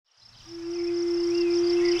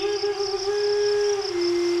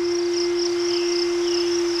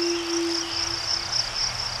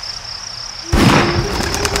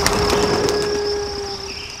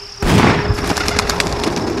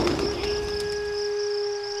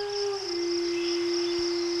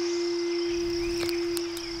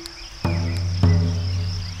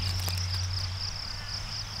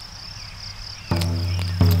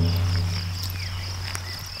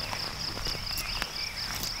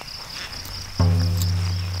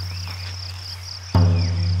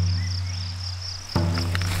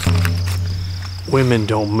Women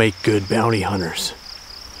don't make good bounty hunters.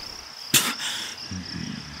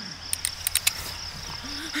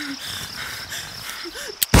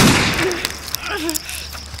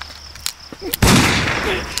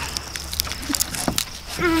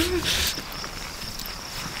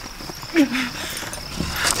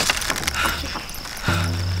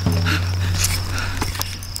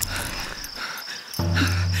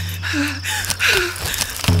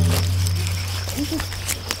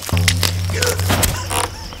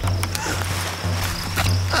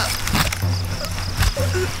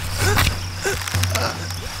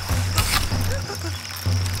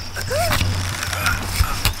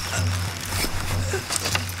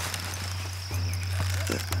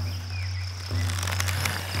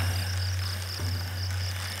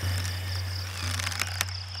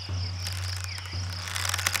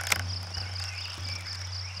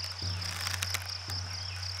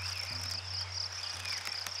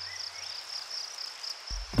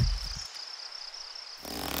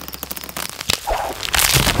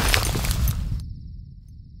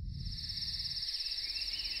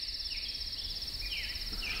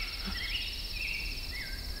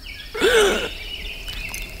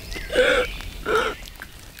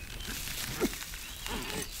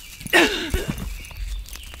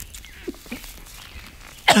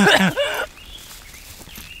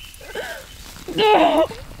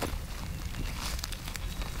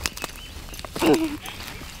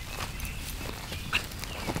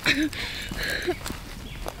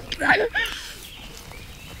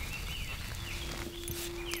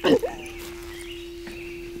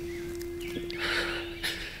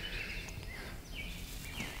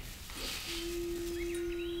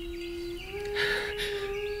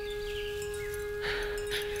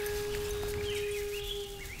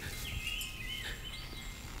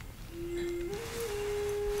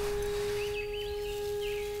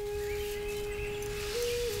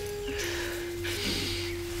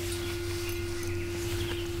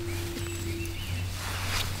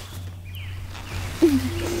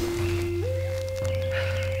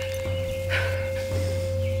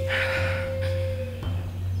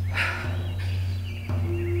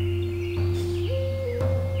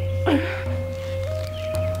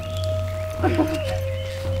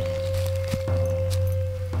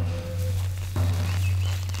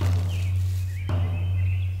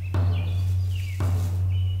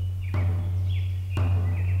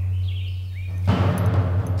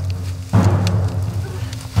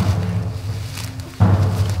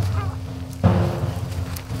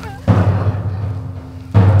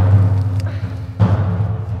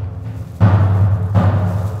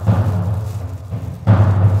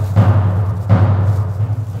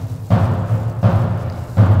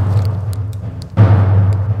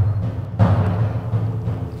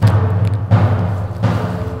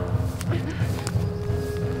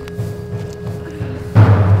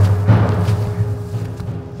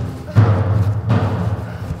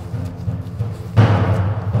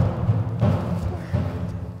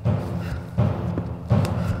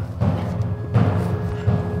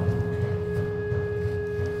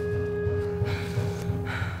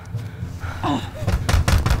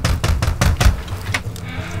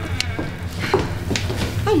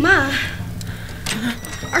 Oh, Ma.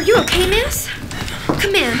 Are you okay, miss?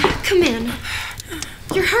 Come in, come in.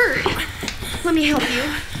 You're hurt. Let me help you.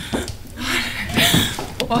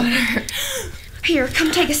 Water. Here,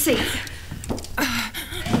 come take a seat.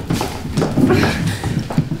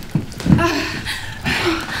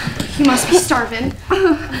 You must be starving.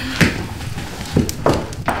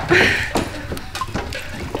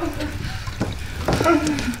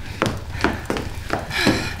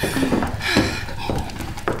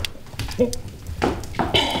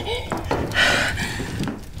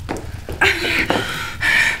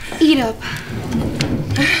 Eat up.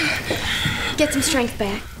 Get some strength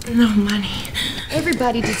back. No money.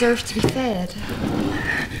 Everybody deserves to be fed.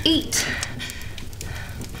 Eat.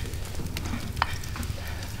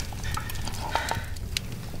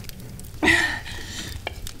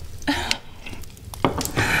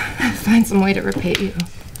 Find some way to repay you.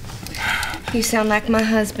 You sound like my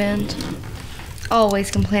husband.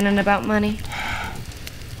 Always complaining about money.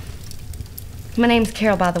 My name's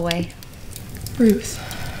Carol, by the way. Ruth.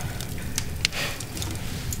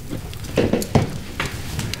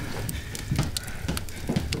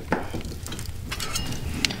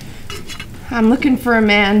 I'm looking for a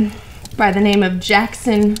man by the name of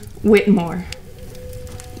Jackson Whitmore.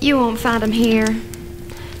 You won't find him here.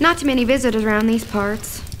 Not too many visitors around these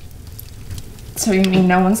parts. So you mean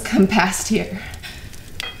no one's come past here?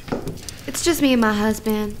 It's just me and my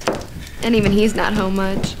husband. And even he's not home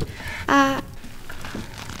much.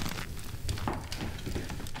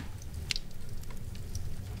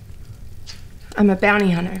 I'm a bounty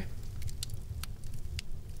hunter.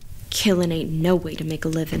 Killing ain't no way to make a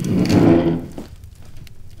living.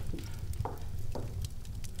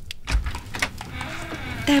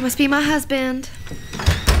 That must be my husband.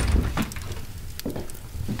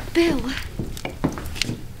 Bill.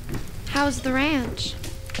 How's the ranch?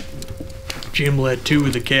 Jim let 2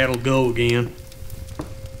 of the cattle go again.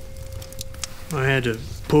 I had to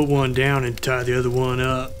put one down and tie the other one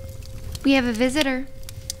up. We have a visitor.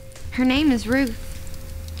 Her name is Ruth.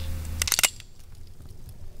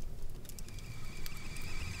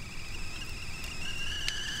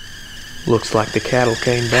 Looks like the cattle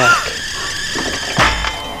came back.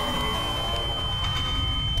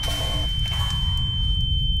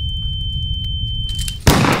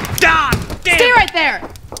 Stay right there!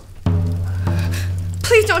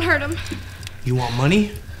 Please don't hurt him. You want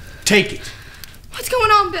money? Take it. What's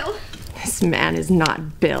going on, Bill? This man is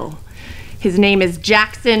not Bill. His name is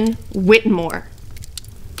Jackson Whitmore.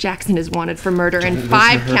 Jackson is wanted for murder in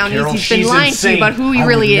 5 counties. Carol. He's been She's lying insane. to you about who he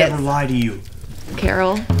really I is. would never lie to you.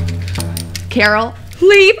 Carol,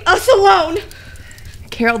 Leave us alone.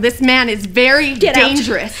 Carol, this man is very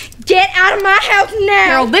dangerous. Get out of my house now.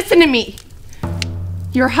 Carol, listen to me.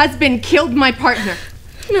 Your husband killed my partner.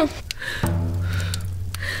 No.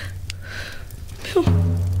 Bill.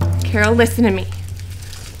 Carol, listen to me.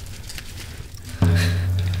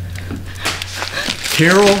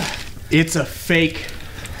 Carol, it's a fake.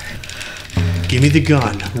 Give me the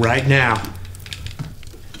gun right now.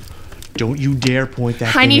 Don't you dare point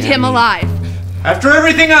that thing I need at him me. alive. After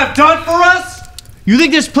everything I've done for us? You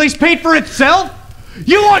think this place paid for itself?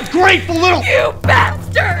 You ungrateful little... You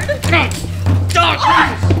bastard!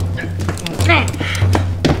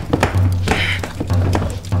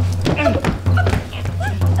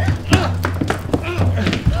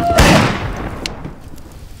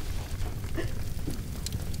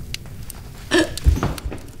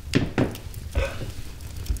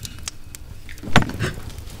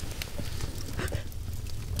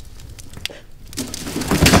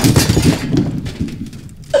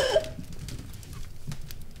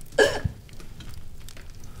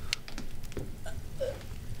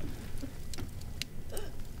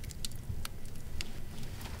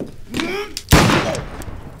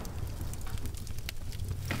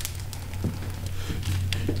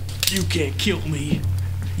 You can't kill me.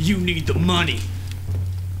 You need the money.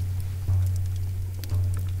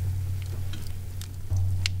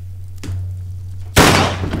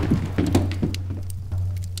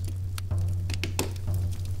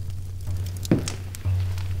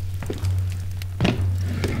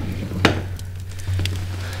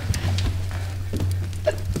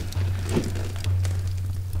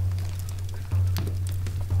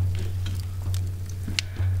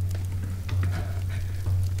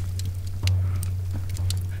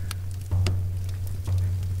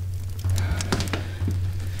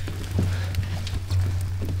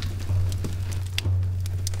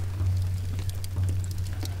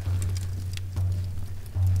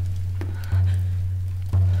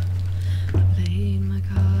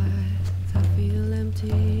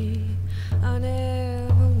 I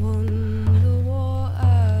never won the war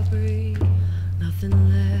I breathe. Nothing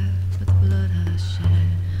left but the blood I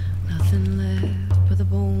shed. Nothing left but the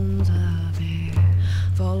bones I bear.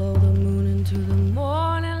 Follow the moon into the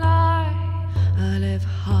morning light. I live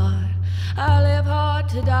hard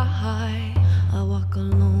to die. I walk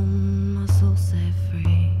alone, my soul set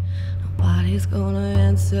free. Nobody's gonna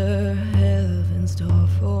answer heaven's door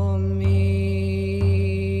for me.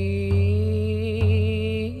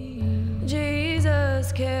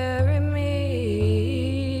 Jesus, carry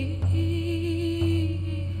me.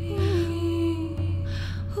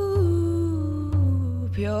 Ooh,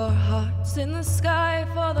 pure hearts in the sky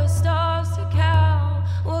for the stars to count.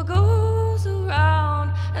 What goes around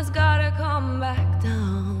has gotta come back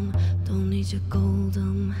down. Don't need your gold,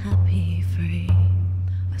 I'm happy free.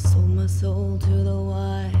 I sold my soul to the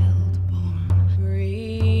wild, born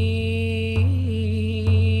free.